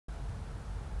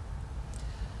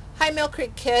Hi, Mill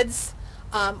Creek kids.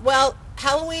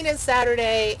 Halloween is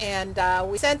Saturday, and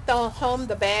we sent home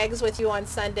the bags with you on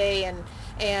Sunday,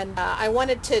 and I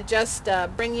wanted to just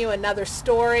bring you another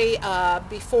story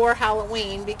before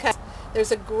Halloween, because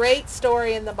there's a great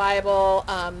story in the Bible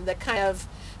that kind of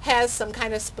has some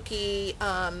kind of spooky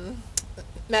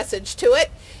message to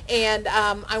it, and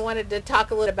I wanted to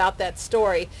talk a little about that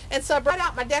story. And so I brought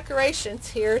out my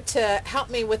decorations here to help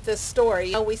me with this story.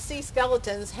 You know, we see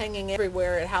skeletons hanging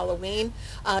everywhere at Halloween.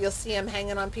 You'll see them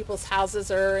hanging on people's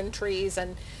houses or in trees,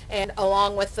 and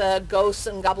along with the ghosts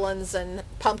and goblins and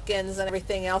pumpkins and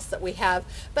everything else that we have.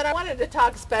 But I wanted to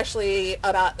talk especially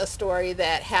about a story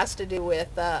that has to do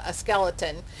with a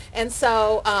skeleton, and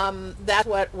so that's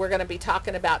what we're going to be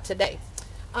talking about today.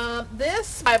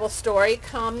 This Bible story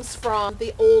comes from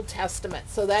the Old Testament,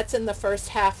 so that's in the first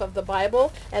half of the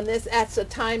Bible, and that's a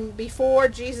time before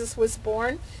Jesus was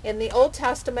born in the Old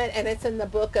Testament, and it's in the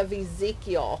book of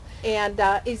Ezekiel. And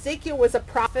Ezekiel was a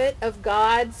prophet of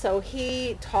God, so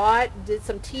he did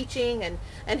some teaching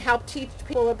and helped teach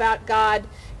people about God.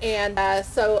 And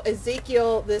so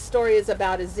Ezekiel, this story is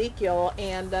about Ezekiel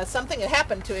and something that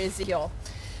happened to Ezekiel.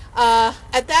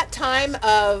 At that time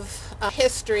of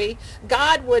history,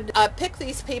 God would pick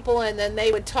these people, and then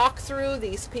they would talk through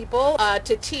these people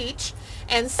to teach.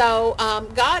 And so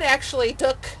God actually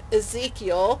took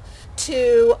Ezekiel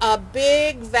to a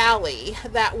big valley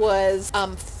that was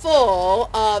full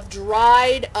of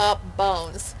dried up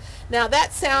bones. Now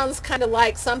that sounds kind of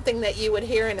like something that you would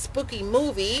hear in a spooky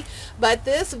movie, but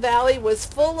this valley was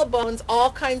full of bones,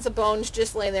 all kinds of bones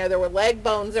just laying there. There were leg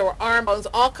bones, there were arm bones,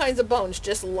 all kinds of bones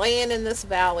just laying in this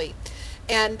valley.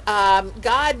 And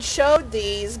God showed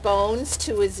these bones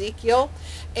to Ezekiel,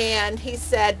 and he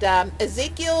said,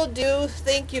 Ezekiel, do you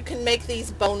think you can make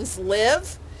these bones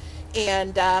live?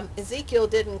 And Ezekiel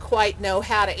didn't quite know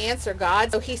how to answer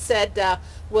God, so he said,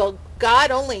 well, God,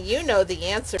 only you know the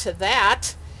answer to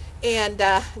that. And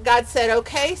God said,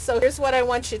 okay, so here's what I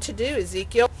want you to do,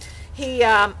 Ezekiel.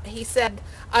 He said,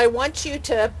 I want you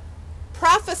to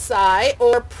prophesy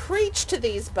or preach to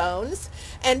these bones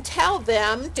and tell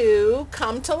them to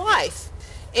come to life.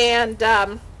 And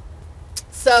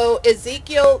so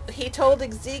Ezekiel, he told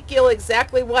Ezekiel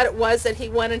exactly what it was that he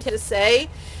wanted him to say.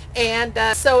 And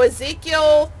so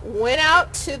Ezekiel went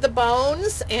out to the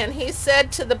bones, and he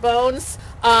said to the bones,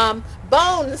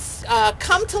 bones,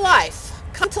 come to life.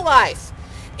 Come to life.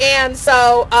 And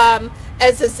so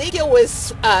as Ezekiel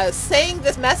was saying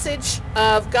this message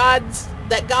of God's,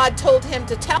 that God told him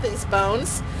to tell these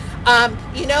bones,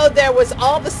 you know, there was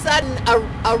all of a sudden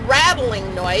a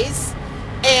rattling noise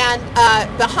and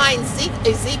behind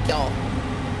Ezekiel.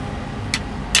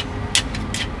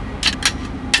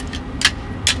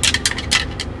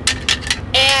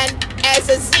 And as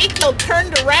Ezekiel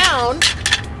turned around,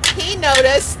 he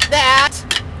noticed that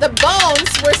the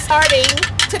bones were starting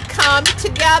to come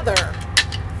together.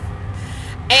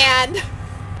 And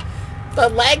the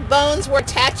leg bones were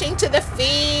attaching to the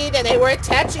feet, and they were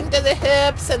attaching to the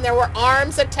hips, and there were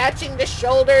arms attaching to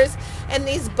shoulders, and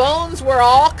these bones were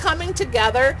all coming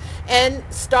together and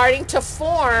starting to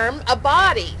form a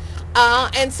body.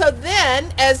 And so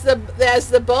then as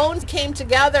the bones came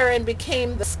together and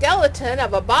became the skeleton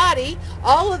of a body,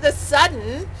 all of a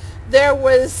sudden there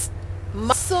was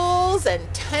muscles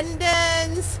and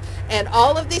tendons, and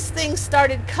all of these things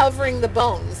started covering the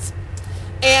bones.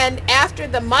 And after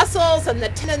the muscles and the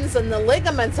tendons and the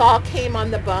ligaments all came on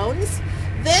the bones,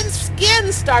 then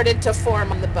skin started to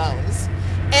form on the bones.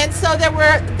 And so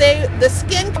the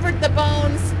skin covered the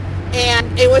bones,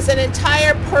 and it was an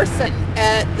entire person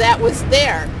that was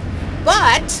there.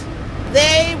 But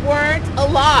they weren't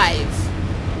alive.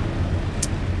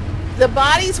 The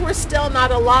bodies were still not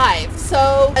alive.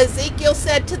 So Ezekiel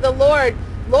said to the Lord,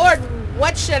 Lord,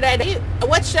 what should I do?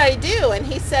 What should I do? And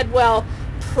he said, well,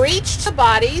 preach to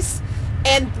bodies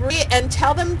and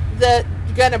tell them that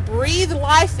you're going to breathe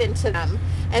life into them.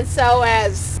 And so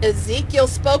as Ezekiel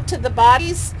spoke to the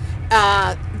bodies,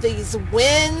 these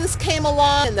winds came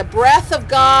along, and the breath of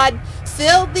God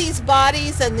filled these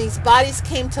bodies, and these bodies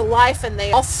came to life, and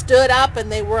they all stood up,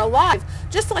 and they were alive.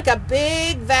 Just like a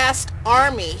big, vast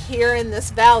army here in this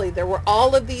valley. There were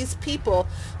all of these people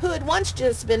who had once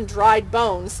just been dried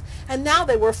bones, and now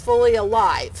they were fully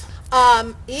alive.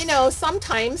 You know,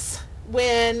 sometimes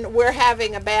when we're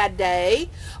having a bad day,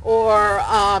 or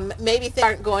maybe things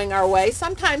aren't going our way,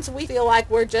 sometimes we feel like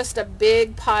we're just a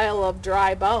big pile of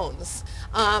dry bones.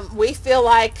 We feel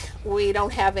like we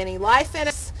don't have any life in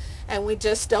us, and we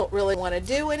just don't really want to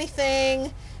do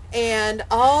anything, And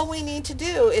all we need to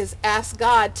do is ask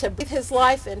God to breathe his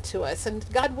life into us, and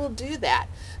God will do that.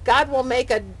 God will make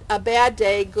a bad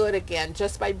day good again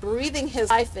just by breathing his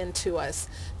life into us,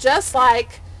 just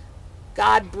like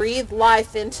God breathed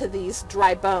life into these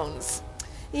dry bones.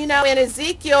 You know, in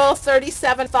Ezekiel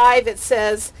 37:5 it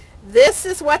says, "This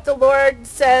is what the Lord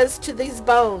says to these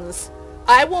bones.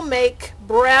 I will make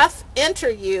breath enter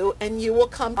you, and you will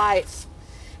come to life."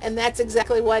 And that's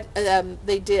exactly what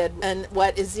they did, and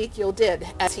what Ezekiel did.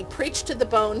 As he preached to the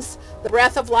bones, the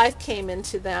breath of life came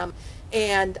into them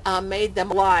and made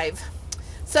them alive.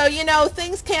 So, you know,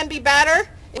 things can be better.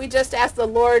 We just ask the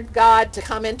Lord God to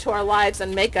come into our lives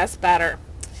and make us better.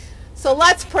 So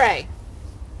let's pray.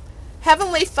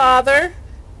 Heavenly Father,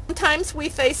 sometimes we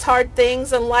face hard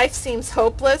things and life seems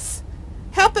hopeless.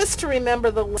 Help us to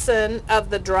remember the lesson of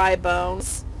the dry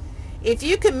bones. If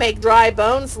you can make dry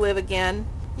bones live again,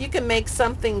 you can make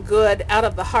something good out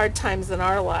of the hard times in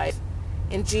our life.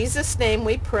 In Jesus' name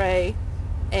we pray.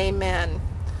 Amen.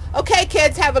 Okay,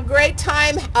 kids, have a great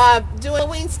time doing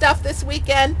Halloween stuff this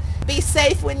weekend. Be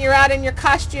safe when you're out in your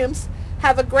costumes.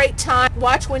 Have a great time.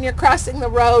 Watch when you're crossing the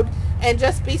road, and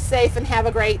just be safe and have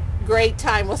a great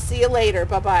time. We'll see you later.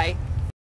 Bye-bye.